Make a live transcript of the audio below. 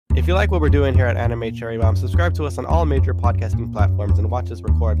If you like what we're doing here at Anime Cherry Bomb, subscribe to us on all major podcasting platforms and watch us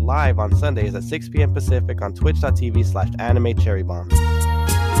record live on Sundays at 6 p.m. Pacific on twitch.tv/Anime Cherry Bomb.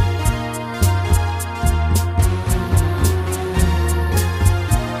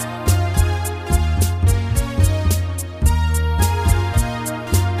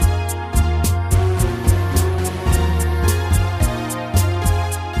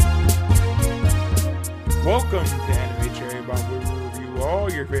 Welcome to Anime Cherry Bomb, where we review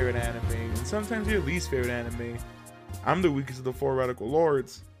all your favorite anime and sometimes your least favorite anime. I'm the weakest of the four radical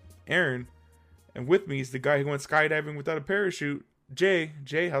lords, Aaron, and with me is the guy who went skydiving without a parachute, Jay.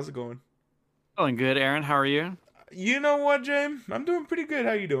 Jay, how's it going? Going good, Aaron. How are you? You know what, Jay? I'm doing pretty good.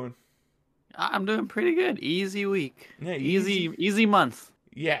 How you doing? I'm doing pretty good. Easy week. Yeah, easy month.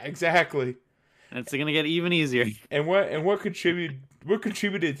 Yeah, exactly. And it's gonna get even easier. And what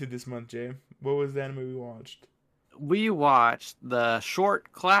contributed to this month, Jay? What was the anime we watched? We watched the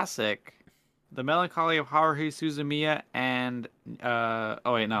short classic, The Melancholy of Haruhi Suzumiya, and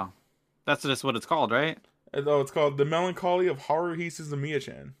oh wait, no, that's just what it's called, right? Oh, it's called The Melancholy of Haruhi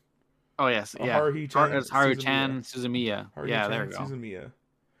Suzumiya-chan. Oh yes, Oh, yeah. Haruhi-chan It's Haruhi-chan Suzumiya. Yeah, there we go. Suzumiya.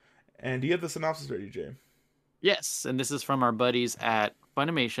 And do you have the synopsis ready, Jay? Yes, and this is from our buddies at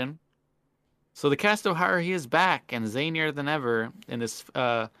Funimation. So the cast of Haruhi is back and zanier than ever in this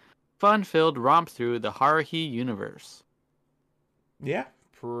fun-filled romp through the Haruhi universe. Yeah,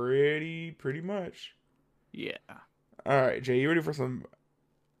 pretty much. Yeah. All right, Jay, you ready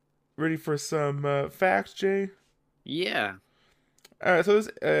for some facts, Jay? Yeah. All right, so this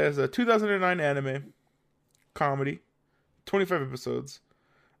is a 2009 anime comedy, 25 episodes.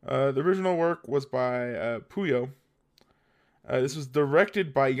 The original work was by Puyo. This was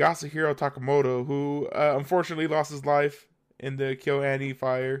directed by Yasuhiro Takamoto, who unfortunately lost his life in the KyoAni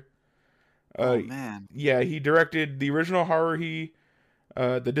fire. Oh man. Yeah, he directed the original Haruhi,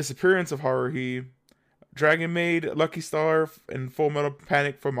 The Disappearance of Haruhi, Dragon Maid, Lucky Star, and Full Metal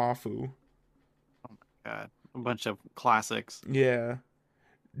Panic for Mafu. Oh my god. A bunch of classics. Yeah.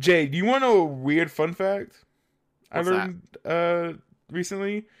 Jay, do you want to know a weird fun fact What's I learned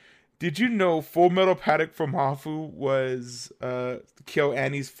recently? Did you know Full Metal Panic for Mafu was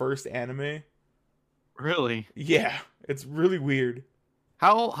KyoAni's first anime? Really? Yeah, it's really weird.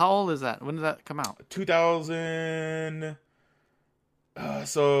 How old is that? When did that come out? 2000.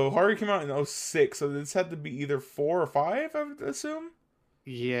 So Haruhi came out in 2006, so this had to be either 4 or 5, I would assume.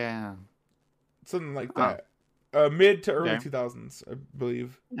 Yeah. Something like Huh. that. Mid to early Okay. 2000s, I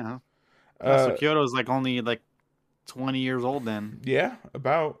believe. Yeah. So Kyoto's only 20 years old then. Yeah,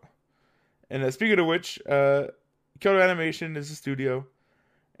 about. And speaking of which, Kyoto Animation is a studio,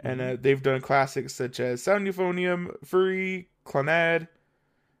 and they've done classics such as Sound Euphonium, Furry, Clannad,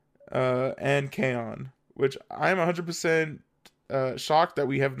 and K-On!, which I'm 100% shocked that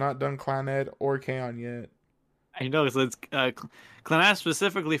we have not done Clannad or K-On! Yet. I know, so it's Clannad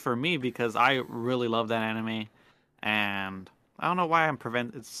specifically for me because I really love that anime, and I don't know why I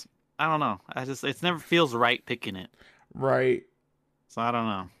don't know. It never feels right picking it. Right. So I don't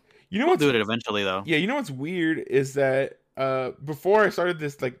know. You know We'll what's do it eventually though. Yeah, you know what's weird is that before I started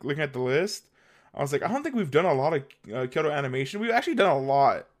this, looking at the list, I was like, I don't think we've done a lot of Kyoto Animation. We've actually done a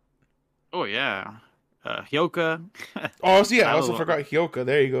lot. Oh yeah. Hyoka. Oh, so yeah, I I also love- forgot Hyoka.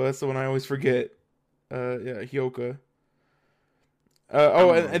 There you go. That's the one I always forget. Yeah, Hyoka.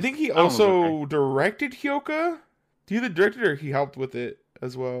 And I think he That one was also directed Hyoka. He either directed or he helped with it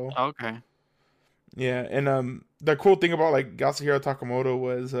as well. Okay. Yeah, and the cool thing about Yasuhiro Takamoto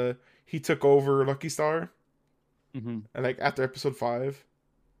was he took over Lucky Star, Mm-hmm. and after episode 5,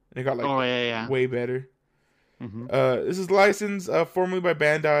 and it got Oh yeah. way better. Mm-hmm. This is licensed formerly by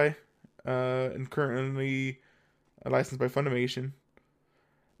Bandai, and currently licensed by Funimation.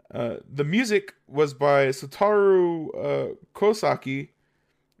 The music was by Satoru Kosaki,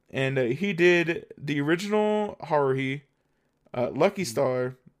 and he did the original Haruhi, Lucky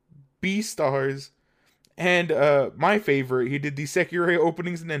Star, Beastars, and my favorite, he did the Sekirei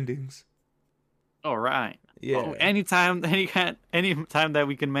openings and endings. All right. Yeah, Oh, anytime that we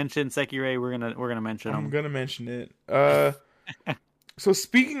can mention Sekirei, we're gonna mention I'm them. gonna mention it. So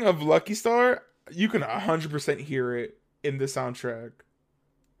speaking of Lucky Star, you can 100% hear it in the soundtrack.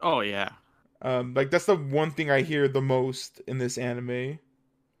 Oh yeah. That's the one thing I hear the most in this anime.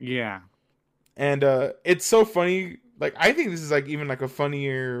 Yeah. And it's so funny. I think this is even a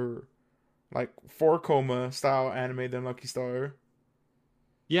funnier 4-Koma style anime than Lucky Star.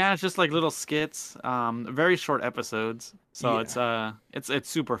 Yeah, it's just little skits, very short episodes. So Yeah. it's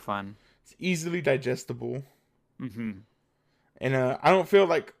super fun. It's easily digestible. Mm-hmm. And I don't feel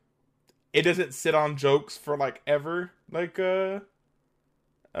like it doesn't sit on jokes for ever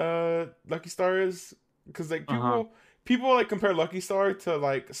Lucky Star is, because like Uh-huh. people like compare Lucky Star to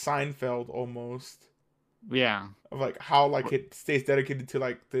like Seinfeld almost, Yeah. of like how like it stays dedicated to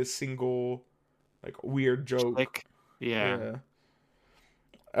like this single like weird joke. Click. Yeah.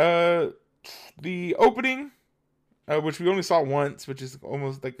 Yeah. Uh, the opening, which we only saw once, which is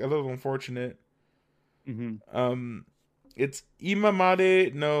almost like a little unfortunate. Mm-hmm. It's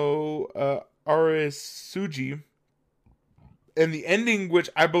Imamade no Arisuji, and the ending, which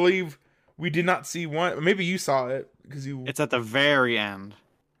I believe we did not see one. Maybe you saw it because you. It's at the very end.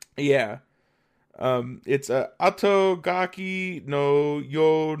 Yeah. It's Atogaki no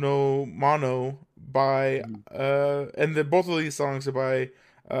Yo no Mano by and then both of these songs are by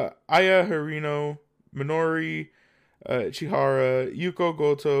Aya Harino, Minori, Chihara, Yuko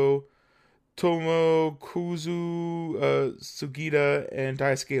Goto, Tomo Kuzu, Sugita, and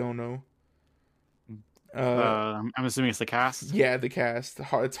Daisuke Ono. I'm assuming it's the cast. Yeah, the cast.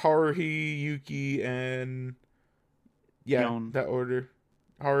 It's Haruhi, Yuki, and yeah, Kyon. that order.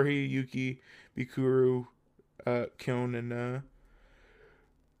 Haruhi, Yuki, Bikuru, Kyon, and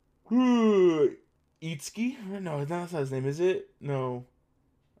Itsuki? No, that's not his name, is it? No.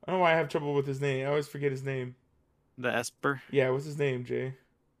 I don't know why I have trouble with his name. I always forget his name. The Esper. Yeah, what's his name, Jay?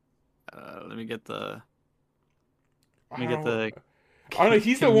 Let me get the. Let I me get don't, the. I don't know.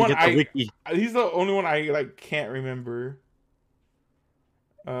 He's the Let me one get the wiki. He's the only one I like can't remember.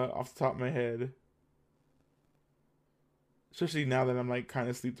 Off the top of my head. Especially now that I'm like kind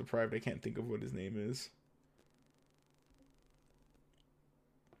of sleep deprived, I can't think of what his name is.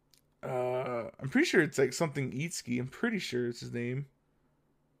 I'm pretty sure it's like something Itsuki. I'm pretty sure it's his name.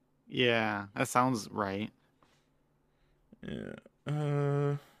 Yeah, that sounds right. Yeah.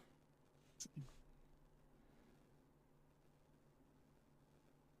 The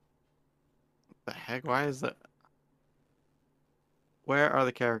heck? Why is that? Where are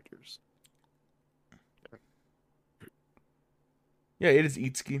the characters? Yeah, it is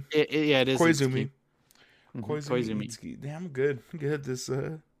Itsuki. Yeah, it is Koizumi. Itsuki. Mhm, Koizumi Itsuki. Damn, I'm good. I'm good at this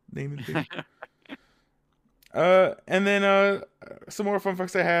naming thing. Mhm. And then some more fun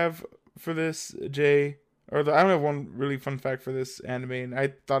facts I have for this, Jay. I don't have one really fun fact for this anime, and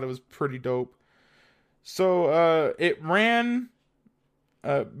I thought it was pretty dope. So it ran,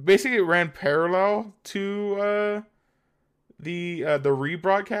 basically it ran parallel to the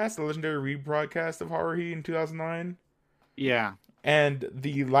rebroadcast, the legendary rebroadcast of Haruhi in 2009. Yeah. And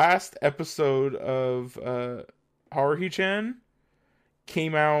the last episode of Haruhi-chan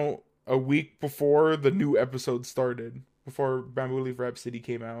came out a week before the new episode started, before Bamboo Leaf Rhapsody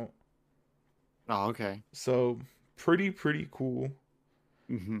came out. Oh, okay. So pretty cool.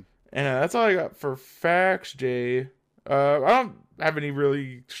 Mm-hmm. And that's all I got for facts, Jay. I don't have any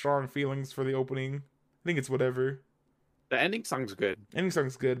really strong feelings for the opening. I think it's whatever. The ending song's good. Ending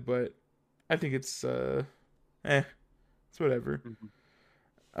song's good, but I think it's it's whatever.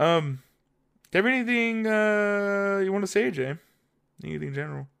 Mm-hmm. Do you have anything you want to say, Jay? Anything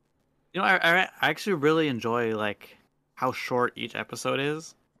general? You know, I actually really enjoy like how short each episode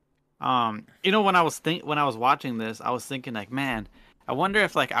is. You know, when I was watching this, I was thinking like, man, I wonder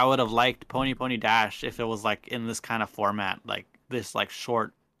if like I would have liked Pony Pony Dash if it was like in this kind of format, like this like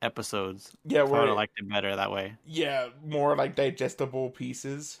short episodes. Yeah, I would have liked it better that way. Yeah, more like digestible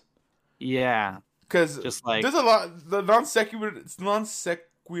pieces. Yeah, Because just like there's a lot the non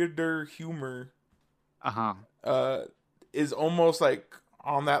sequitur humor is almost like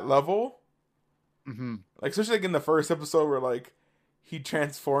on that level. Mm-hmm. Like especially like in the first episode where like he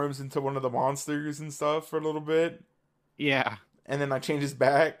transforms into one of the monsters and stuff for a little bit. Yeah. And then like changes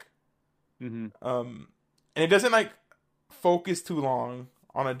back. Mm-hmm. And it doesn't like focus too long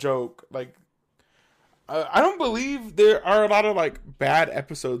on a joke. Like I don't believe there are a lot of like bad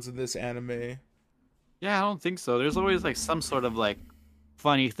episodes in this anime. Yeah, I don't think so. There's always like some sort of like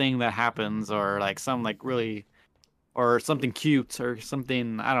funny thing that happens, or like some like really, or something cute, or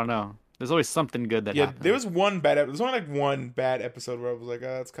something. I don't know. There's always something good that happens. There was one bad. There's only like one bad episode where I was like,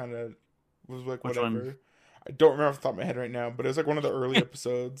 that's kind of was like Which whatever. one? I don't remember off the top of my head right now, but it was like one of the early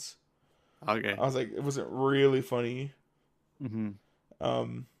episodes. Okay. I was like, it wasn't really funny. Mm-hmm.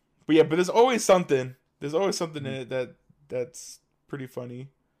 But yeah, but there's always something. There's always something in it that's pretty funny.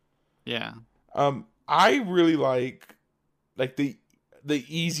 Yeah. I really like the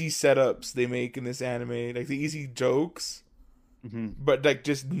easy setups they make in this anime, like the easy jokes, but like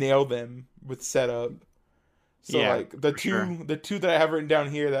just nail them with setup. So Yeah, like the two that I have written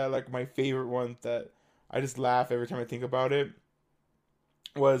down here that are like my favorite ones that I just laugh every time I think about it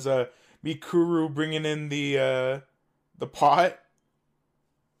was Mikuru bringing in the pot,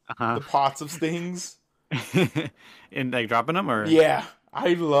 the pots of things. And like dropping them, or Yeah,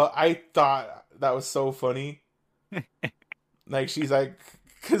 I thought that was so funny. Like she's like,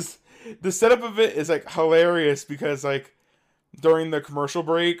 because the setup of it is like hilarious because like during the commercial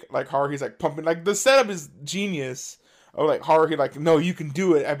break, like Haruhi's like pumping, like the setup is genius. Oh, like Haruhi, like, no, you can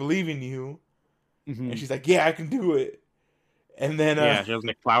do it. I believe in you. And she's like, yeah, I can do it. And then yeah, she has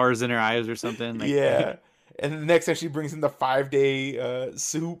like flowers in her eyes or something. Like, yeah. And the next time she brings in the 5-day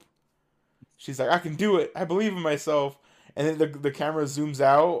soup, she's like, I can do it. I believe in myself. And then the camera zooms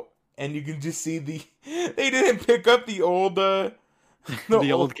out, and you can just see they didn't pick up the old the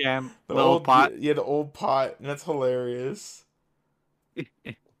old pot. Yeah, the old pot, and that's hilarious. And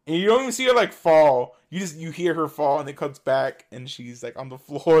you don't even see her like fall. You hear her fall, and it cuts back, and she's like on the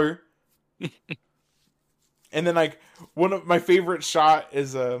floor. And then like one of my favorite shot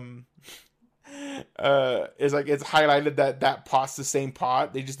is like it's highlighted that pot's the same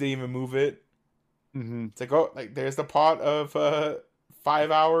pot. They just didn't even move it. It's like, oh, like there's the pot of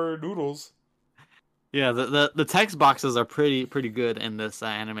 5-hour noodles. Yeah, the text boxes are pretty good in this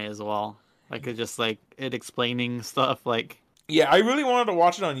anime as well. Like it just like it explaining stuff like. Yeah, I really wanted to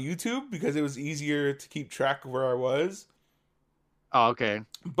watch it on YouTube because it was easier to keep track of where I was. Oh, okay.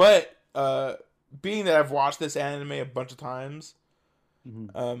 But being that I've watched this anime a bunch of times,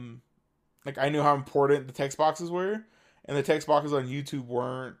 like I knew how important the text boxes were, and the text boxes on YouTube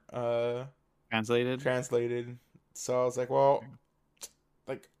weren't translated. So I was like, well,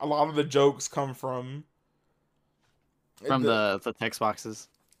 like a lot of the jokes come from the text boxes.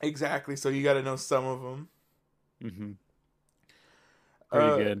 Exactly. So you got to know some of them.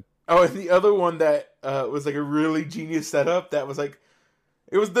 Pretty good. Oh, and the other one that was like a really genius setup that was like,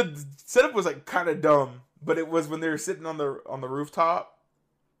 the setup was like kind of dumb, but it was when they were sitting on the rooftop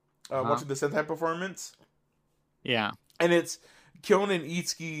watching the Sentai performance. Yeah. And it's Kyon and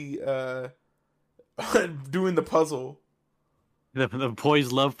Itsuki doing the puzzle. The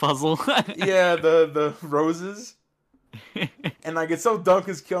boys love puzzle. Yeah, the roses. And like it's so dumb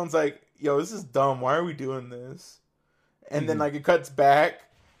because Kyon's like, yo, this is dumb. Why are we doing this? And then like it cuts back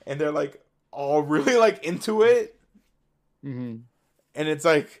and they're like all really like into it. And it's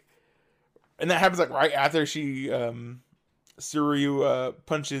like, and that happens like right after she Suryu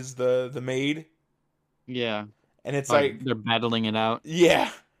punches the maid. Yeah. And it's like they're battling it out.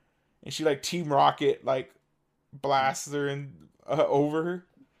 Yeah. And she like Team Rocket like blasts her and over her.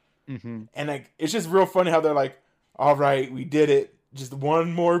 And like it's just real funny how they're like, all right, we did it. Just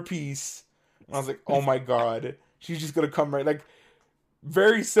one more piece. And I was like, oh my god. She's just gonna come right, like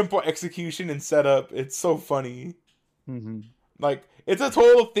very simple execution and setup. It's so funny. Like it's a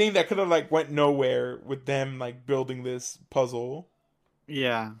total thing that could have like went nowhere with them like building this puzzle.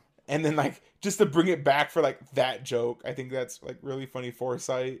 Yeah. And then like just to bring it back for like that joke, I think that's like really funny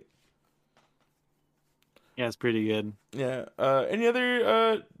foresight. Yeah, it's pretty good. Yeah. Any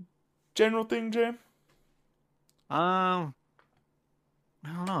other general thing, Jay? I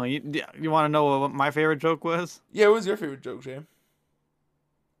don't know. You want to know what my favorite joke was? Yeah, what was your favorite joke, Jay?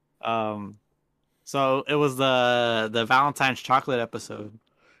 So it was the Valentine's chocolate episode.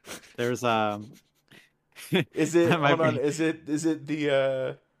 There's Is it hold on? Is it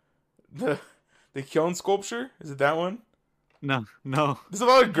the Kyon sculpture? Is it that one? No. There's a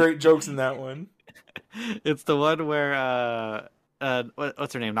lot of great jokes in that one. It's the one where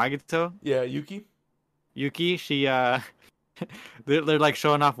what's her name? Nagito? Yeah, Yuki. She they're like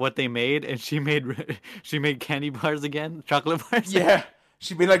showing off what they made, and she made candy bars again, chocolate bars. Yeah,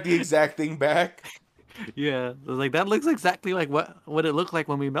 she made like the exact thing back. Yeah, I was like, that looks exactly like what it looked like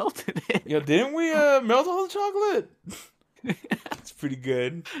when we melted it. Yeah, didn't we melt all the chocolate? It's pretty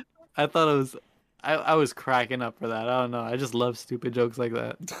good. I thought it was. I was cracking up for that. I don't know. I just love stupid jokes like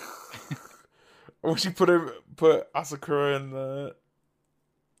that. When she put Asakura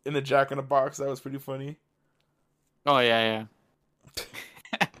in the Jack in the Box, that was pretty funny. Oh yeah.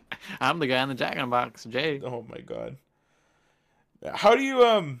 I'm the guy in the Jack in the Box, Jay. Oh my god. How do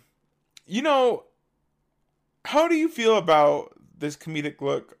you how do you feel about this comedic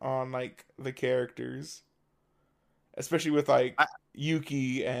look on like the characters, especially with like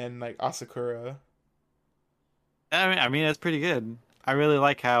Yuki and like Asakura? I mean, it's pretty good. I really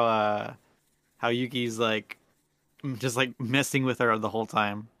like how Yuki's like just like messing with her the whole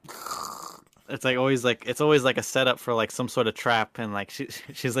time. It's always like a setup for like some sort of trap, and like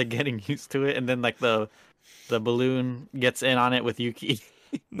she's like getting used to it, and then like the balloon gets in on it with Yuki.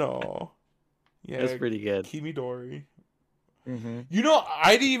 No. Yeah, it's pretty good. Kimidori. You know,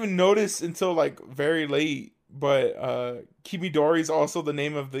 I didn't even notice until like very late, but Kimidori is also the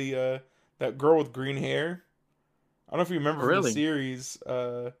name of the that girl with green hair. I don't know if you remember from the series.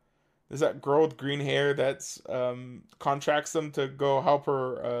 There's that girl with green hair that's contracts them to go help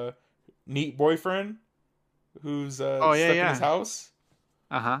her neat boyfriend who's Oh yeah, stuck in his yeah. house,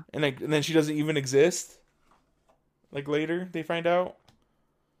 Uh-huh. and then she doesn't even exist. Like later, they find out,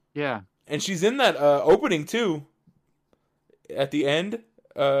 Yeah. and she's in that opening too. At the end,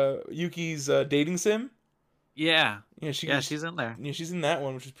 Yuki's dating sim. Yeah. Yeah, Yeah, she's in there. yeah, she's in that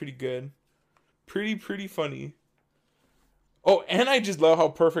one, which is pretty good, pretty funny. Oh, and I just love how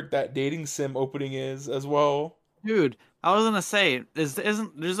perfect that dating sim opening is as well. Dude, I was gonna say, there's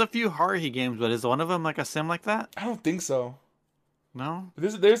a few Haruhi games, but is one of them like a sim like that? I don't think so. No?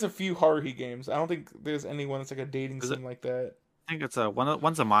 There's a few Haruhi games. I don't think there's anyone that's like a dating Is it? sim like that. I think it's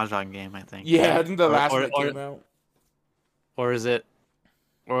one's a mahjong game, I think. Yeah, I think the last or, one that or, came out. or is it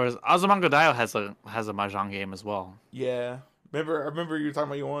or is Azumanga Daioh has a mahjong game as well. Yeah, I remember you were talking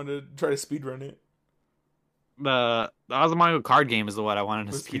about you wanted to try to speedrun it. The Azumanga card game is the one I wanted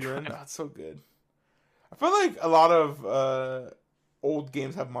to With speedrun, speedrun. that's so good. I feel like a lot of old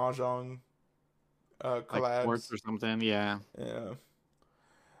games have mahjong Like collabs. sports or something, yeah. Yeah.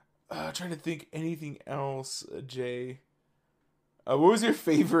 Trying to think anything else, Jay. What was your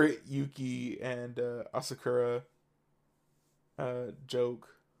favorite Yuki and Asakura joke?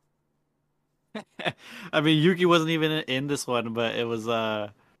 I mean, Yuki wasn't even in this one, but it was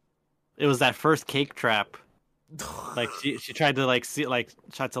that first cake trap. Like she tried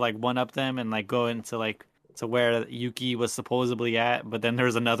to one up them and like go into like to where Yuki was supposedly at, but then there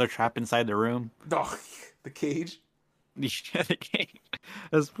was another trap inside the room. Oh, the cage. Yeah, the cake.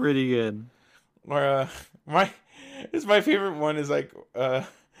 That's pretty good. Or my favorite one is like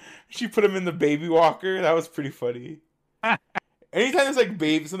she put him in the baby walker. That was pretty funny. Anytime there's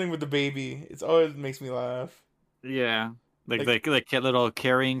like something with the baby, it's always makes me laugh. Yeah, like the little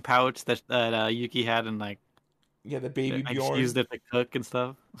carrying pouch that Yuki had, and like Yeah, the baby she Bjorn. used it to cook and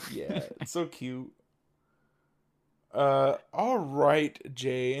stuff. Yeah, it's so cute. All right,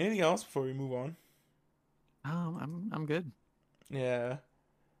 Jay. Anything else before we move on? I'm good. Yeah.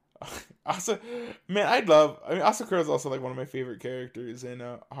 Also, man, Asakura is also like one of my favorite characters in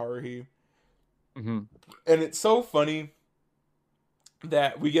Haruhi, Mm-hmm. and it's so funny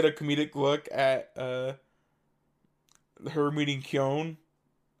that we get a comedic look at her meeting Kyon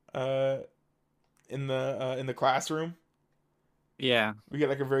in the classroom. Yeah, We get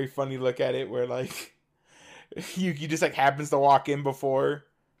like a very funny look at it where like Yuki just like happens to walk in before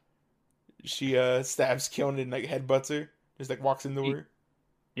she stabs Kyon and like headbutts her. Just like walks into her.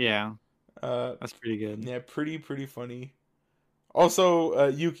 yeah, Uh that's pretty good. yeah, pretty funny. Also,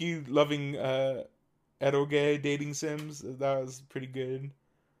 Yuki loving eroge dating sims. That was pretty good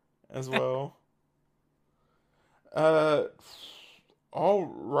as well. All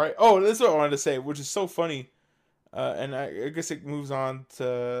right. Oh, this is what I wanted to say, which is so funny. And I guess it moves on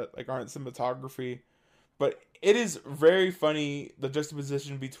to like art and cinematography, but it is very funny the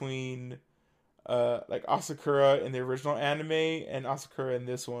juxtaposition between like Asakura in the original anime and Asakura in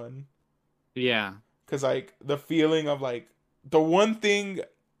this one. Yeah, Cause like the feeling of like the one thing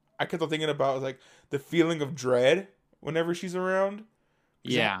I kept on thinking about was like the feeling of dread whenever she's around.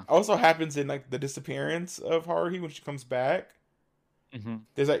 'Cause yeah. it also happens in like the disappearance of Haruhi when she comes back. Mm-hmm.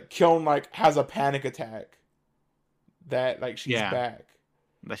 There's like Kyon like has a panic attack that like she's Yeah. back.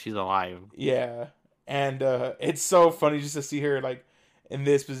 That she's alive. Yeah. And it's so funny just to see her like in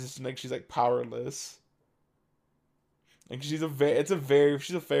this position, like she's like powerless. Like she's a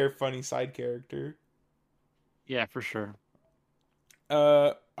very funny side character. Yeah, for sure.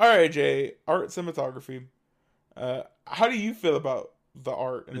 All right, Jay. Art cinematography. How do you feel about the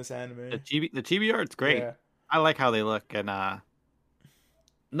art in this anime? The TV art's great. Yeah. I like how they look, and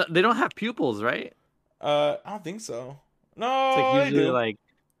no, they don't have pupils, right? I don't think so. No, It's like they usually do. like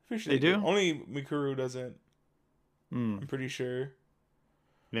Pretty sure they do? Only Mikuru doesn't. hmm, I'm pretty sure.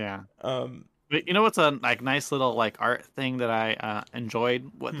 yeah. Um. But you know what's a like nice little like art thing that I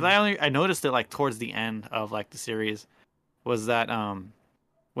enjoyed? What Hmm. I noticed it like towards the end of like the series was that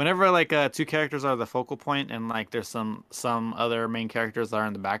whenever like two characters are the focal point and like there's some other main characters that are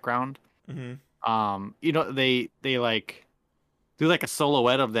in the background, Mhm. you know they like do like a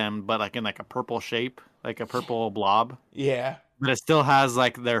silhouette of them but like in like a purple shape, like a purple blob, Yeah. but it still has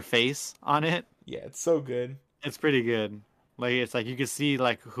like their face on it. Yeah. It's so good. It's pretty good. Like it's like you can see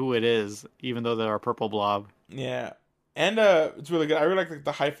like who it is even though they're a purple blob. Yeah. And it's really good. I really like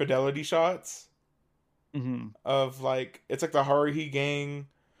the high fidelity shots Mm-hmm. of like it's like the Haruhi gang,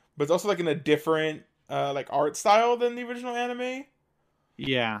 but it's also like in a different like art style than the original anime.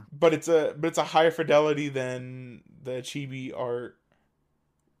 Yeah. But it's a higher fidelity than the chibi art,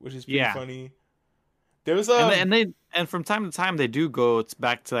 which is pretty Yeah. funny. There was and from time to time they do go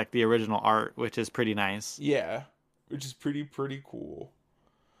back to like the original art, which is pretty nice. yeah, which is pretty cool.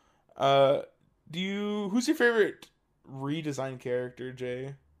 Who's your favorite redesigned character,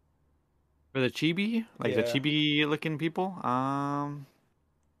 Jay? For the chibi, like the Yeah. chibi looking people, I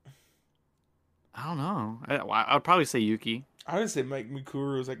don't know. I'd probably say Yuki. I would say like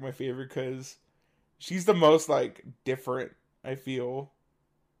Mikuru is like my favorite because she's the most like different. I feel.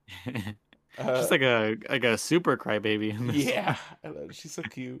 She's like a super crybaby. In this. Yeah, she's so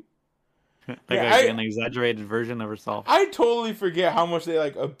cute. like Yeah, an exaggerated version of herself. I totally forget how much they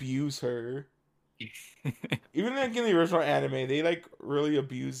like abuse her. Even like in the original anime, they like really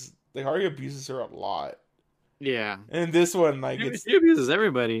abuse. Like Haruhi abuses her a lot. Yeah, And this one, like she abuses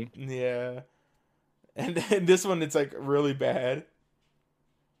everybody. yeah, and in this one, it's like really bad.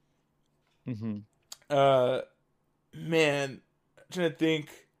 Mm-hmm. Man, I'm trying to think.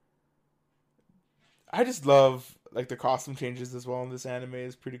 I just love like the costume changes as well in this anime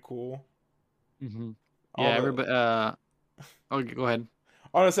is pretty cool. Mm-hmm. All Yeah, the- everybody. Oh, go ahead.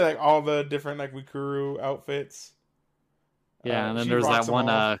 Honestly, like all the different like Mikuru outfits. Yeah, and then she there's rocks that them one.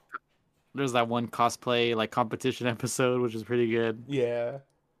 all. There's that one cosplay like competition episode, which is pretty good. Yeah.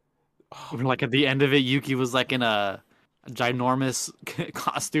 Where, like at the end of it, Yuki was like in a ginormous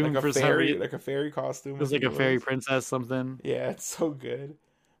costume Like for a some fairy, reason. like a fairy costume. It was I like think a fairy princess something. Yeah, it's so good.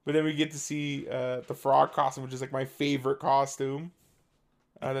 But then we get to see the frog costume, which is like my favorite costume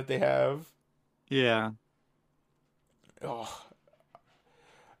that they have. Yeah, Oh,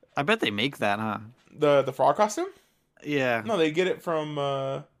 I bet they make that, huh? the frog costume? Yeah. No, they get it from.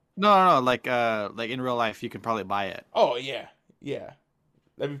 No. Like in real life, you can probably buy it. Oh yeah, yeah.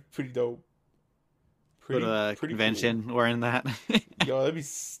 That'd be pretty dope. Go to a pretty convention wearing that. Cool. Yo,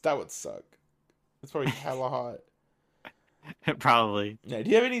 that would suck. That's probably hella hot. Probably. Yeah. Do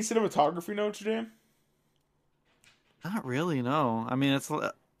you have any cinematography notes, Jam? Not really. No. I mean, it's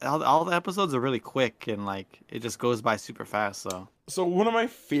all the episodes are really quick and like it just goes by super fast. So one of my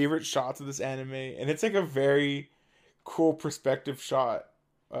favorite shots of this anime, and it's like a very cool perspective shot.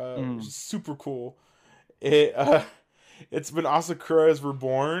 Which is super cool. It's when Asakura is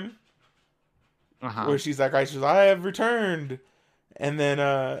reborn, where she's like, I have returned, and then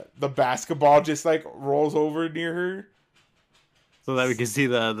the basketball just like rolls over near her. So that we can see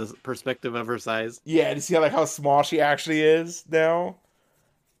the perspective of her size. Yeah, to see how small she actually is now.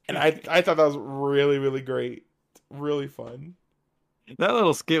 And I thought that was really, really great. Really fun. That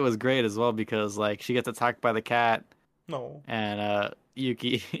little skit was great as well because like she gets attacked by the cat No. and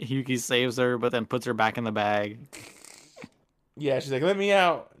Yuki saves her but then puts her back in the bag. Yeah, she's like, let me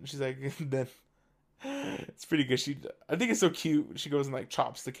out. And she's like, then it's pretty good. I think it's so cute. She goes and like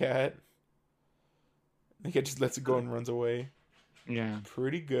chops the cat. The cat just lets it go and runs away. Yeah.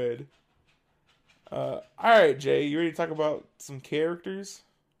 Pretty good. All right, Jay, you ready to talk about some characters?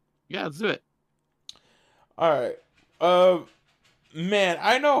 Yeah, let's do it. All right. Man,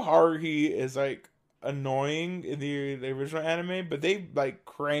 I know Haruhi is like annoying in the original anime, but they like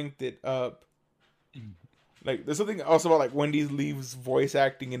cranked it up. Like, there's something also about like Wendy Lee's voice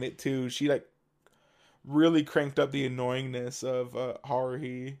acting in it too. She like really cranked up the annoyingness of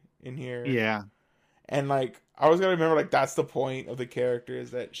Haruhi in here. Yeah. And like, I was gonna remember like that's the point of the character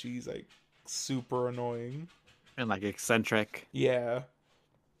is that she's like super annoying. And like eccentric. Yeah.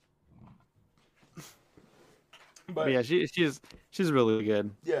 But yeah, she's really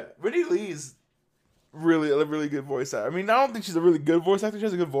good. Yeah, Wendy Lee's really a really good voice actor. I mean, I don't think she's a really good voice actor. She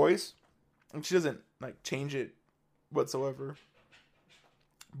has a good voice, and she doesn't like change it whatsoever.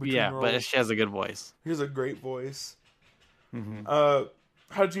 between Yeah, roles. but she has a good voice. She has a great voice. Mm-hmm.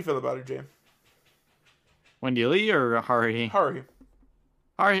 How did you feel about her, Jay? Wendy Lee or Haruhi? Haruhi.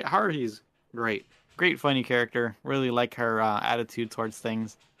 Haruhi's great. Great funny character. Really like her attitude towards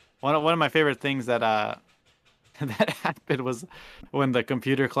things. One of my favorite things that that happened was when the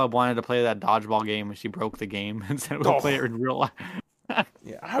computer club wanted to play that dodgeball game and she broke the game and said we'll play it in real life.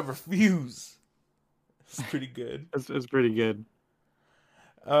 Yeah, I refuse. It's pretty good. It's pretty good.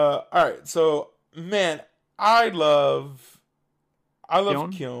 All right, so man, I love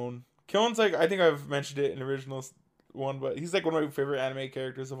Kyon? Kyon. Kyon's like, I think I've mentioned it in the original one, but he's like one of my favorite anime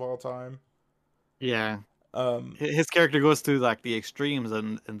characters of all time. Yeah. His character goes through like the extremes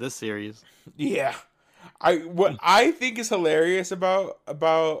in this series. Yeah. What I think is hilarious about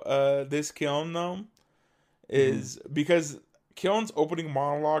this Kyon though is because Kyon's opening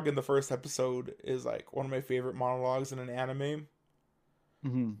monologue in the first episode is like one of my favorite monologues in an anime.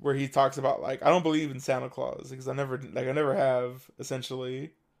 Mm-hmm. Where he talks about like, I don't believe in Santa Claus because I never have,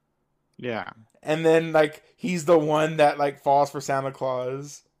 essentially. Yeah. And then like he's the one that like falls for Santa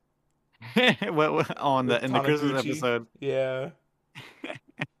Claus. On with in the Christmas Taniguchi. episode. Yeah.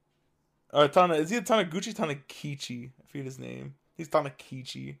 Is he Tanaguchi? Tanakichi. I forget his name. He's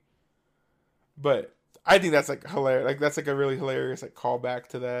Tanakichi. But I think that's like hilarious. Like that's like a really hilarious like callback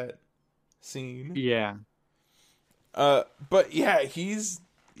to that scene. Yeah. But yeah, he's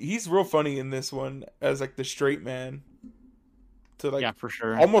real funny in this one as like the straight man to like Yeah, for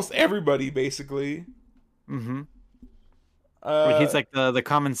sure. almost everybody basically. Mm-hmm. He's like the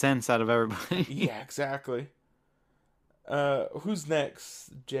common sense out of everybody. Yeah, exactly. Who's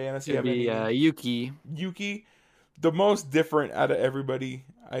next, Jay? Unless you It'd have be any. Yuki. Yuki, the most different out of everybody,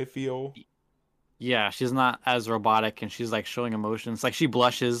 I feel. Yeah, she's not as robotic, and she's like showing emotions. Like she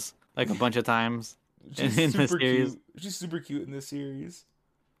blushes like a bunch of times She's in the super series. cute. She's super cute in this series.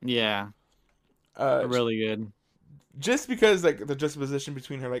 Yeah, really good. Just because like the juxtaposition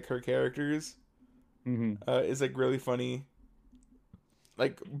between her characters Mm-hmm. is like really funny.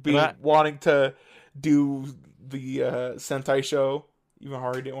 Like That- wanting to do the Sentai show, even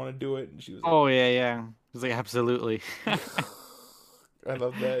Haru didn't want to do it, and she was like, Oh yeah. She's like absolutely. I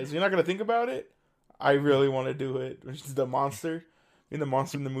love that. Is you're not gonna think about it? I really want to do it. When she's the monster, being the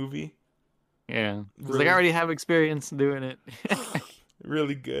monster in the movie. Yeah, she's Really- like I already have experience doing it.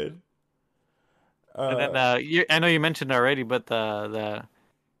 Really good. And then I know you mentioned already, but the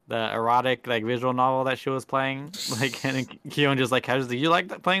erotic like visual novel that she was playing, like, and Keon just like casually, you like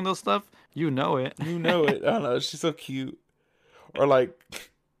that, playing those stuff? You know it. You know it. I don't know. She's so cute. Or like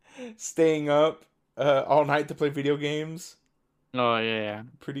staying up all night to play video games. Oh yeah.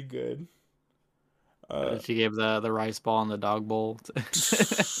 Pretty good. She gave the rice ball and the dog bowl to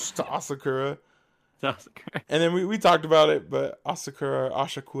Asakura. Sasuke. And then we talked about it, but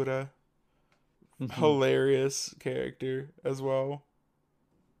Ashakura, hilarious character as well.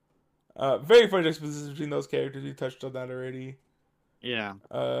 Very funny juxtaposition between those characters. We touched on that already. Yeah.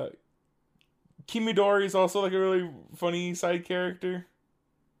 Kimidori is also like a really funny side character.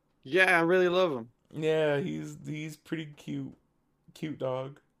 Yeah, I really love him. Yeah, he's pretty cute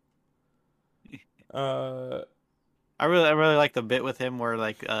dog. I really like the bit with him where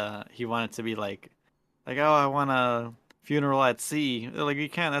like he wanted to be like oh, I want a funeral at sea. They're like, you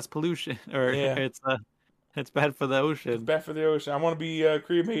can't, that's pollution, or Yeah. it's bad for the It's ocean. bad for the ocean. I want to be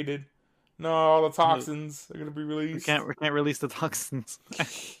cremated. No, all the toxins are gonna be released. We can't release the toxins.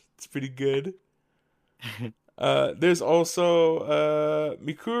 It's pretty good. There's also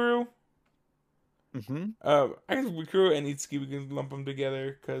Mikuru. Mm-hmm. I guess Mikuru and Itsuki, we can lump them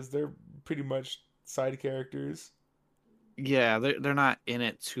together because they're pretty much side characters. Yeah, they're not in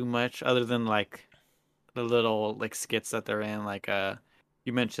it too much, other than like the little like skits that they're in. Like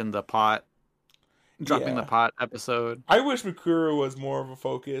you mentioned the pot, dropping the Yeah. pot episode. I wish Mikuru was more of a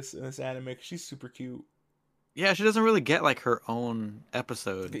focus in this anime 'cause she's super cute. Yeah, she doesn't really get like her own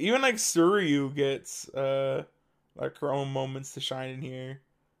episode. Even like Suryu gets like her own moments to shine in here,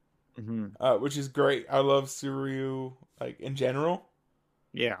 Mm-hmm. which is great. I love Suryu like in general.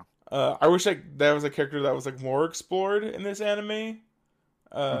 Yeah. I wish like that was a character that was like more explored in this anime.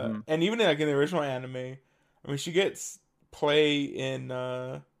 Mhm. And even like in the original anime, I mean, she gets play in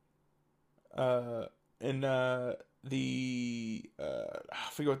the I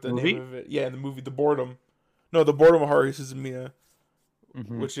forget what the Movie? name of it. Yeah, in the movie, The Boredom. No, The Boredom of Haruhi Suzumiya,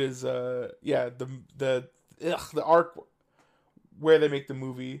 Mhm. which is the arc where they make the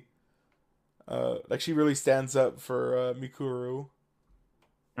movie. Like she really stands up for Mikuru.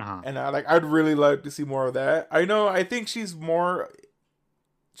 Uh-huh. And I'd really like to see more of that. I think she has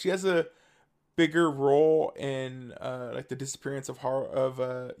a bigger role in like the disappearance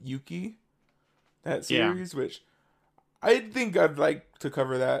of Yuki, that Yeah. series, which I think I'd like to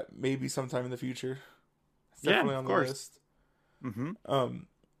cover that maybe sometime in the future. It's Yeah, definitely of on the course. list. Mm-hmm.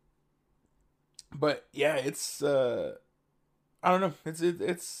 But yeah, it's I don't know.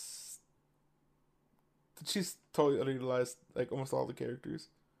 It's she's totally underutilized, like almost all the characters.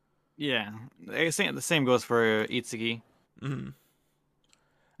 Yeah, I think the same goes for Itsuki. Mm-hmm.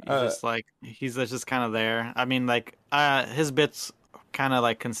 He's just kind of there. I mean, like his bits kind of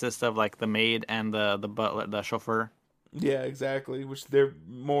like consist of like the maid and the butler, the chauffeur. Yeah, exactly. Which they're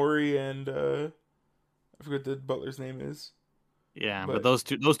Mori and I forget what the butler's name is. Yeah, But- but those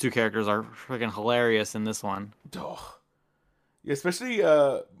two characters are freaking hilarious in this one. Oh. Yeah, especially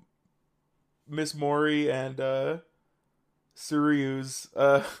Miss Mori and Suryu's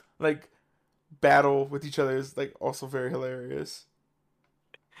like battle with each other is like also very hilarious.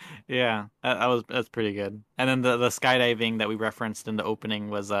 Yeah, that's pretty good. And then the skydiving that we referenced in the opening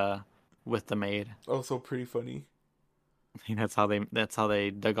was with the maid. Also pretty funny. I think that's how they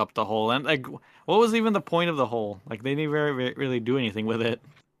dug up the hole. And like, what was even the point of the hole? Like, they didn't really do anything with it.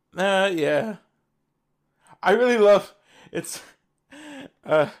 Yeah. I really love it's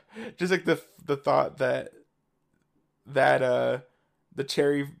uh just like the thought that the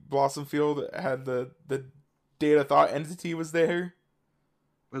cherry blossom field had the data thought entity was there.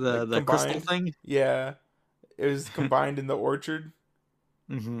 The Like the crystal combined. thing. Yeah. It was combined in the orchard.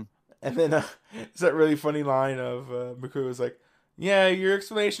 Hmm. And then it's that really funny line of McCoy was like, "Yeah, your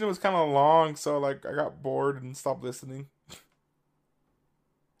explanation was kind of long, so like I got bored and stopped listening."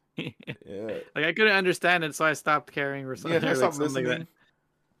 Yeah, Like I couldn't understand it, so I stopped caring or yeah, something, so I or like stopped something listening. like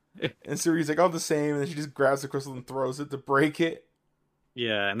that. And Suri's like, "Oh, the same," and then she just grabs the crystal and throws it to break it.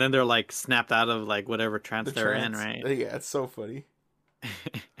 Yeah, and then they're like snapped out of like whatever trance The they're in, trance. right? Yeah, it's so funny.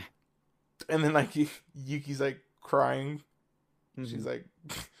 And then like Yuki's like crying. She's Mhm. like,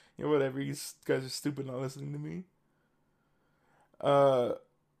 "Yeah, whatever. You guys are stupid not listening to me." Uh,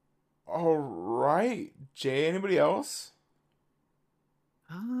 all right, Jay. Anybody else?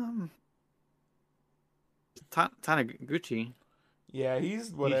 Um, Taniguchi. Yeah, he's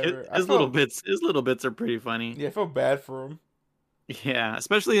His, whatever. his little bits are pretty funny. Yeah, I felt bad for him. Yeah,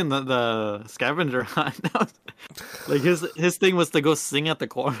 especially in the scavenger hunt. Like his thing was to go sing at the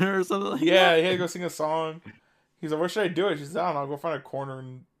corner or something like Yeah, that. he had to go sing a song. He's like, "Where should I do it?" She's like, "I don't know. I'll go find a corner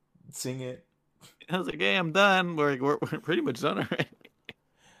and sing it." I was like, "Hey, I'm done. We're pretty much done already."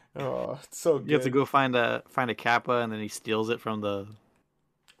 Oh, it's so You have to good. go find a kappa, and then he steals it from the.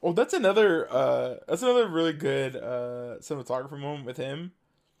 Oh, that's another really good cinematographer moment with him.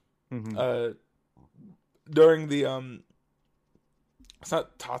 Mhm. Uh, during the it's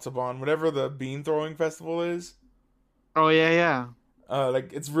not Tatsubon, whatever the bean throwing festival is. Oh yeah.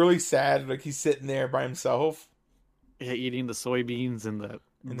 Like it's really sad. Like he's sitting there by himself. Yeah, eating the soybeans and the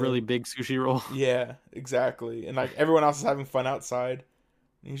And really then, big sushi roll. yeah, exactly. And like everyone else is having fun outside.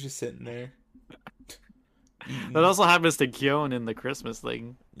 And he's just sitting there eating. That also happens to Kyon in the Christmas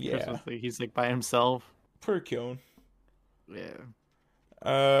thing. Yeah. Christmas thing. He's like by himself. Poor Kyon. Yeah.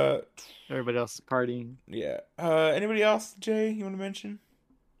 Uh, Everybody else is partying. yeah. Anybody else, Jay? You want to mention?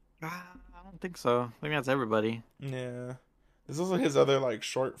 I don't think so. I think that's everybody. Yeah. There's also his other like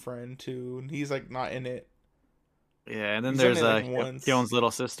short friend too, and he's like not in it. Yeah, and then He's in there's it, like, once. Kyon's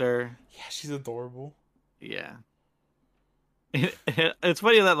little sister. Yeah, she's adorable. Yeah. It's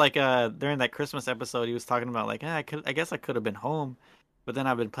funny that like during that Christmas episode he was talking about like I guess I could have been home, but then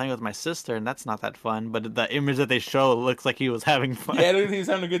I've been playing with my sister and that's not that fun. But the image that they show looks like he was having fun. Yeah, look, he's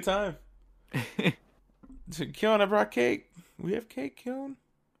having a good time. Kyon, I brought cake. We have cake, Kyon.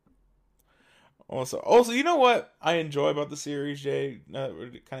 Also, you know what I enjoy about the series, Jay? Now that we're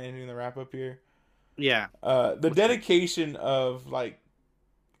kind of ending the wrap up here, Yeah. the dedication of like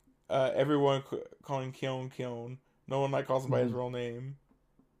everyone calling Kyon Kyon. No one like calls him by his real name,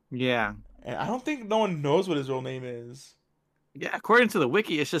 Yeah. and I don't think no one knows what his real name is. Yeah, according to the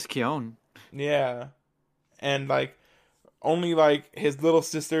wiki, it's just Kyon. Yeah, and like only like his little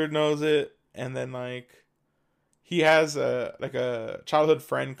sister knows it, and then like he has a childhood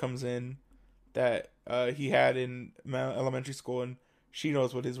friend comes in that he had in elementary school, and she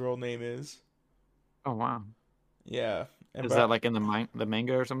knows what his real name is. Oh wow. Yeah, and Is that like in the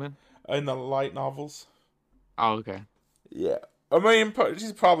manga or something? in the light novels? Oh, okay. Yeah, I mean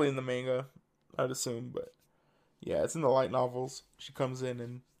she's probably in the manga, I'd assume, but yeah, it's in the light novels. She comes in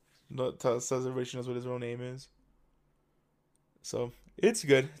and says everybody she knows what his real name is. So it's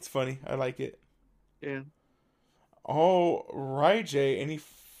good. It's funny. I like it. Yeah. All right, Jay. Any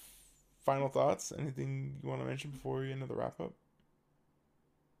final thoughts? Anything you want to mention before we end the wrap up?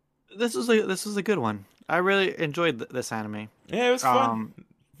 This was a good one. I really enjoyed this anime. Yeah, it was fun.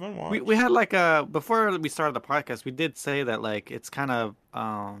 Fun watch. We had like before we started the podcast, we did say that like it's kind of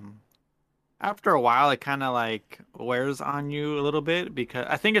after a while it kind of like wears on you a little bit because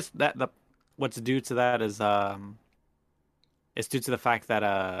I think it's that what's due to that is it's due to the fact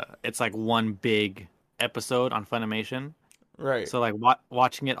that it's like one big episode on Funimation. Right. So like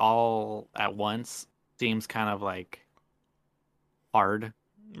watching it all at once seems kind of like hard.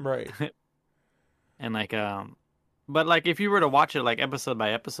 Right. And like but like if you were to watch it like episode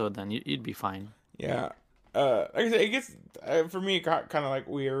by episode then you'd be fine. Yeah. Like I said, it gets for me it got kind of like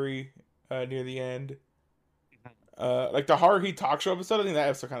weary near the end. Like the Haruhi talk show episode, I think that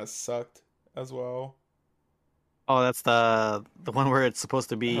episode kind of sucked as well. Oh, that's the one where it's supposed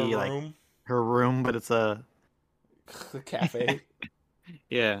to be Her like room, her room, but it's a the cafe.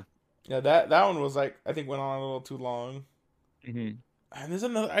 yeah. Yeah, that one was like I think went on a little too long. Mm-hmm. And there's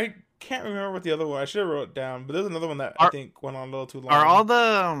another. I can't remember what the other one. I should have wrote it down, but there's another one that I think went on a little too long. Are all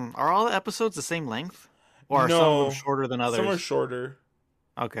the episodes the same length, or are some of them shorter than others? Some are shorter.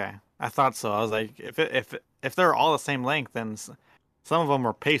 Okay, I thought so. I was like, if they're all the same length, then some of them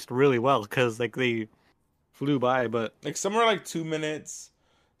were paced really well because like they flew by. But Like some are like 2 minutes,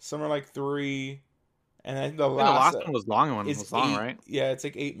 some are like 3, and I think the I think the last last one was long. One is was long, 8. right? Yeah, it's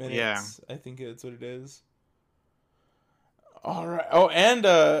like 8 minutes. Yeah. I think that's what it is. All right. Oh, and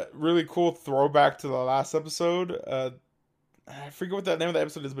really cool throwback to the last episode. I forget what the name of the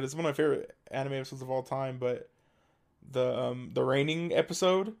episode is, but it's one of my favorite anime episodes of all time. But the raining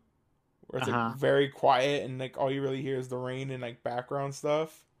episode, where it's Uh-huh. like very quiet and like all you really hear is the rain and like background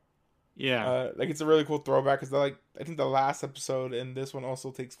stuff. Yeah. Like it's a really cool throwback because like I think the last episode and this one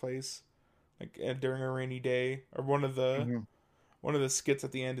also takes place like during a rainy day, or one of the Mhm. skits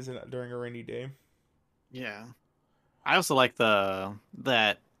at the end is during a rainy day. Yeah. I also like the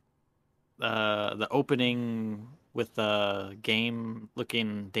opening with the game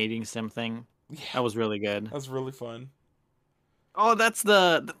looking dating sim thing. Yeah, That was really good. that's really fun. Oh, that's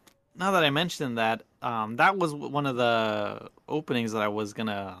now that I mentioned that, that was one of the openings that I was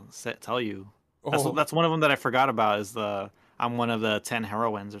gonna tell you. Oh, That's one of them that I forgot about. Is I'm one of the 10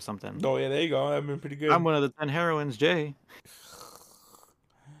 heroines or something. oh yeah, there you go. That'd been pretty good. I'm one of the 10 heroines, Jay.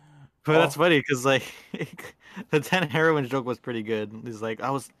 But Oh. that's funny because like the 10 heroines joke was pretty good. He's like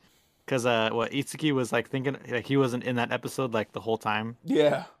because what Itsuki was like thinking, like he wasn't in that episode like the whole time,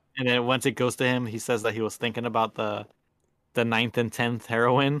 Yeah, and then once it goes to him, he says that he was thinking about the ninth and 10th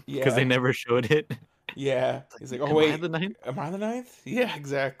heroine because they Yeah. never showed it. yeah. He's like, oh Am I wait, the ninth? am I the 9th? Yeah,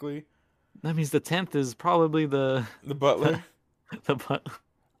 exactly. That means the 10th is probably the The butler. but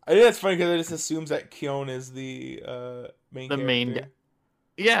I think that's funny because it just assumes that Kyon is the main The character. main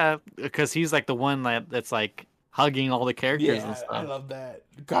yeah, because he's like the one that's like hugging all the characters and Yeah, stuff. I love that.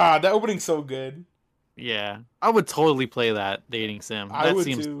 God, that opening's so good. Yeah, I would totally play that dating sim. I That would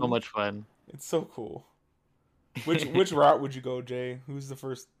seems too. so much fun. It's so cool. Which route would you go, Jay? Who's the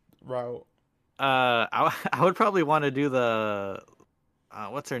first route? I would probably want to do the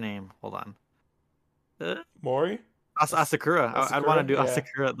what's her name? Hold on. Mori? Asakura. I'd want to do Yeah.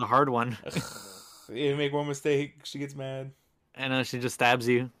 Asakura, the hard one. You make one mistake, she gets mad. And then she just stabs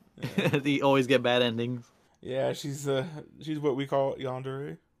you. Yeah, You always get bad endings. yeah, she's what we call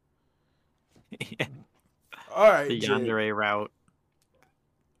yandere. The All right, Jay. yandere route.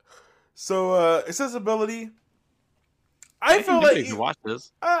 So accessibility. I think feel nobody like can watch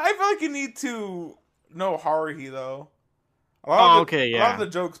this. I feel like you need to know Haruhi though. A Oh, lot of okay, A lot yeah. of the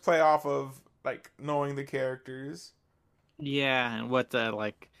jokes play off of like knowing the characters. Yeah, and what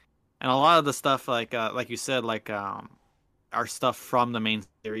and a lot of the stuff like you said, like are stuff from the main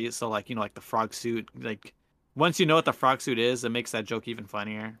series. So like like the frog suit. Like once you know what the frog suit is, it makes that joke even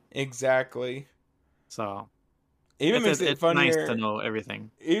funnier. Exactly. So It even makes it it's funnier. nice to know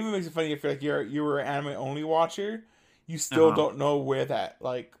everything. It even makes it funny if like you were an anime only watcher, you still Uh-huh. don't know where that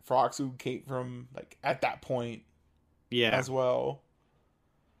like frog suit came from like at that point Yeah. as well.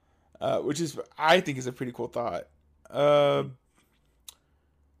 Which is I think is a pretty cool thought.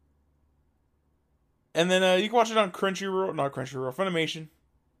 And then you can watch it on Crunchyroll, not Crunchyroll, Funimation.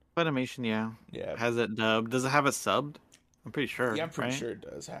 Funimation, yeah. Yeah, Has it dubbed? Does it have it subbed? I'm pretty sure. yeah, I'm pretty right? sure it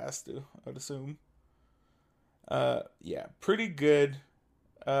does. Has to, I would assume. Yeah, pretty good.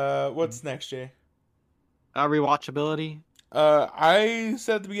 What's next, Jay? Rewatchability. I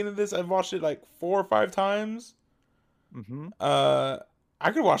said at the beginning of this, I've watched it like 4 or 5 times. Mm-hmm. I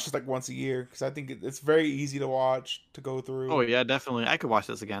could watch this like once a year because I think it's very easy to watch to go through. Oh yeah, definitely. I could watch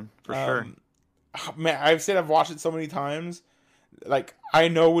this again for sure. Man, I've said I've watched it so many times. Like I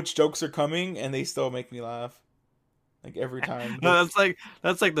know which jokes are coming, and they still make me laugh. Like every time. No,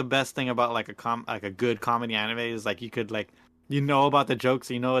 that's like the best thing about like a good comedy anime is like you could like about the jokes,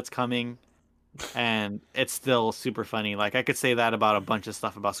 you know it's coming, and it's still super funny. Like I could say that about a bunch of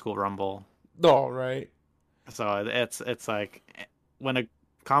stuff about School Rumble. All right. So it's like when a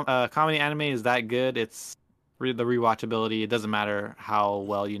comedy anime is that good, it's the rewatchability. It doesn't matter how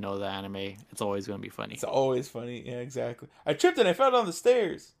well you know the anime. It's always going to be funny. It's always funny. Yeah, exactly. I tripped and I fell down the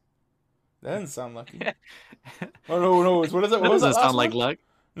stairs. That doesn't sound lucky. Oh no! What is it? That What was that doesn't last sound like one? luck.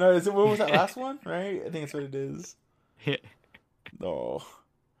 No, what was that last one? Right? I think that's what it is. That's No.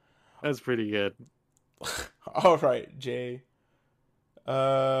 pretty good. All right, Jay.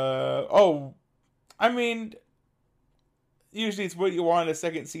 Oh, I mean, usually it's what you want in a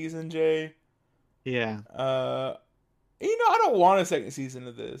second season, Jay. Yeah. I don't want a second season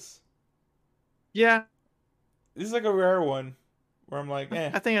of this. Yeah. This is like a rare one where I'm like, I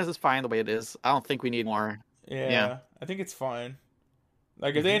think this is fine the way it is. I don't think we need more. yeah, I think it's fine.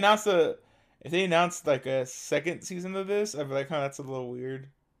 Like if Mhm. they announced like a second season of this, I'd be like, that's a little weird,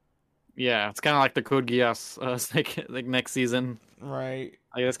 Yeah, it's kind of like the Code Geass like next season. right?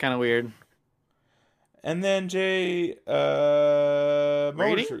 Like it's kind of weird. And then Jay, Moment of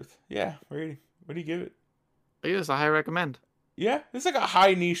Rating? Truth. Yeah, rating. What do you give it? I guess I highly recommend. Yeah, it's like a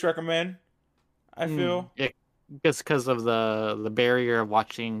high niche recommend. I feel. Yeah, just because of the barrier of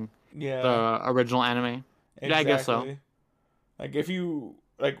watching Yeah. the original anime. Exactly. Yeah, I guess so. Like if you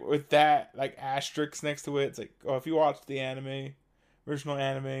like with that like asterisk next to it, it's like, oh, if you watch the original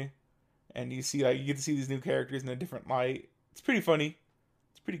anime, and you see like you get to see these new characters in a different light, it's pretty funny.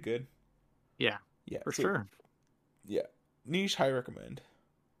 It's pretty good. Yeah, Yeah, for so, sure. Yeah, niche high recommend.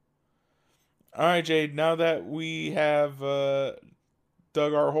 All right, Jade. Now that we have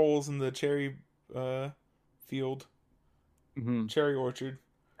dug our holes in the cherry field, cherry orchard.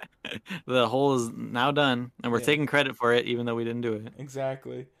 The hole is now done, and we're Yeah. taking credit for it, even though we didn't do it.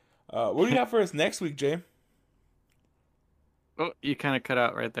 Exactly. What do you have for us next week, Jay? Oh, you kind of cut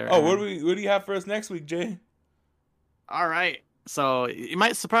out right there. Oh, Aaron. what do you have for us next week, Jay? All right. So you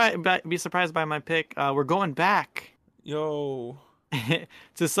might be surprised by my pick. We're going back Yo.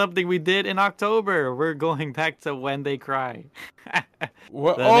 to something we did in October. We're going back to When They Cry.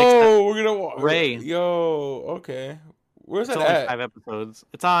 What? The next Oh, we're gonna Ray. Yo. Okay. Where's It's that only at? 5 episodes.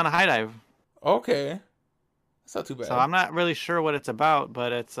 It's on High Dive. Okay. That's not too bad. So I'm not really sure what it's about,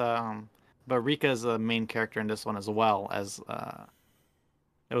 but it's but Rika is the main character in this one as well as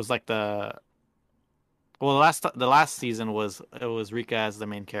it was like the last season it was Rika as the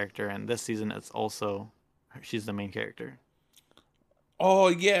main character, and this season it's also she's the main character. Oh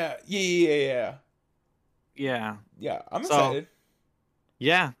yeah. Yeah. Yeah. I'm So- excited.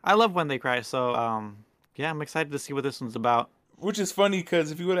 Yeah, I love When They Cry. So yeah, I'm excited to see what this one's about. Which is funny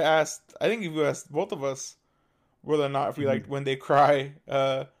because if you would have asked, I think if you asked both of us whether or not if we liked When They Cry,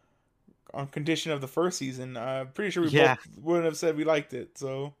 on condition of the first season, I'm pretty sure we Yeah. both wouldn't have said we liked it.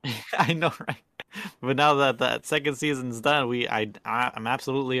 So I know, right? But now that that second season's done, I'm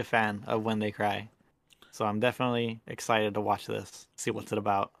absolutely a fan of When They Cry. So I'm definitely excited to watch this, see what's it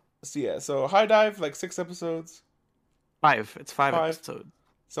about. so High Dive, like 6 episodes. 5. It's 5 5. episodes.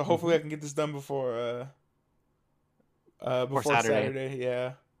 So hopefully I can get this done before Saturday.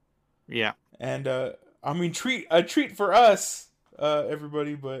 Yeah. Yeah. And I mean a treat for us,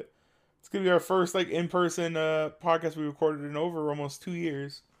 everybody, but it's gonna be our first like in-person podcast we recorded in over almost 2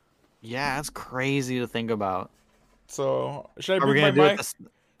 years. Yeah, that's crazy to think about. So should I Are we bring gonna my do mic? it?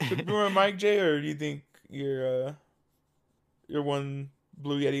 Should I bring my mic, Jay, or do you think your one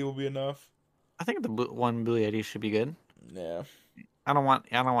Blue Yeti will be enough? I think the one Blue Yeti should be good. Yeah. I don't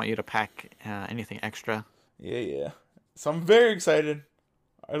want you to pack anything extra. Yeah. So I'm very excited.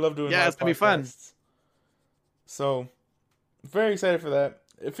 I love doing Yeah, live it's gonna be fun. podcasts. So very excited for that.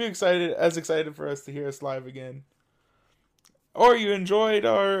 If you're as excited for us to hear us live again, or you enjoyed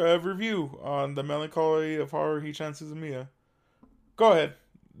our review on The Melancholy of Haruhi-chan Suzumiya, go ahead,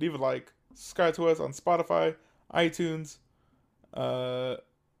 leave a like, subscribe to us on Spotify, iTunes,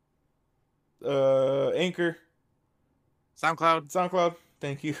 Anchor, SoundCloud.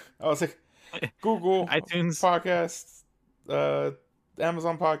 Thank you. I was like Google, iTunes. Podcasts,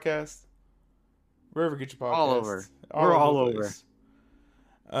 Amazon Podcast, wherever you get your podcasts. All over. We're all over the over. place.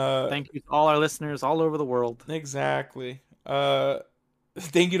 Thank you to all our listeners all over the world. Exactly.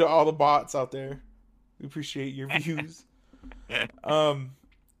 Thank you to all the bots out there. We appreciate your views. Oh,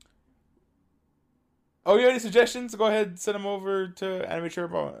 you have any suggestions? Go ahead and send them over to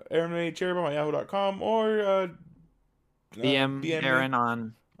animecherrybomb@yahoo.com or DM me Aaron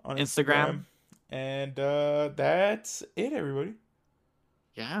on Instagram. And that's it, everybody.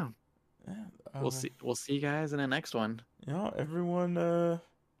 Yeah. We'll see you guys in the next one. You know, everyone. I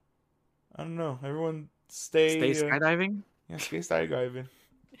don't know. Everyone stay skydiving. Yeah, stay skydiving.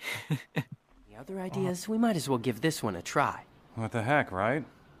 The other ideas, we might as well give this one a try. What the heck, right?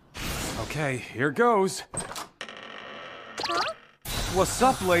 Okay, here goes. What's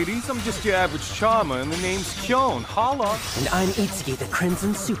up, ladies? I'm just your average charmer, and the name's Kyon. Holla! And I'm Itsuki, the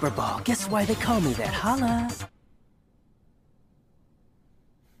Crimson Super Ball. Guess why they call me that? Holla!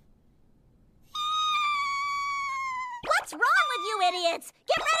 What's wrong with you idiots?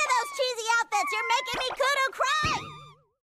 Get rid of those cheesy outfits! You're making me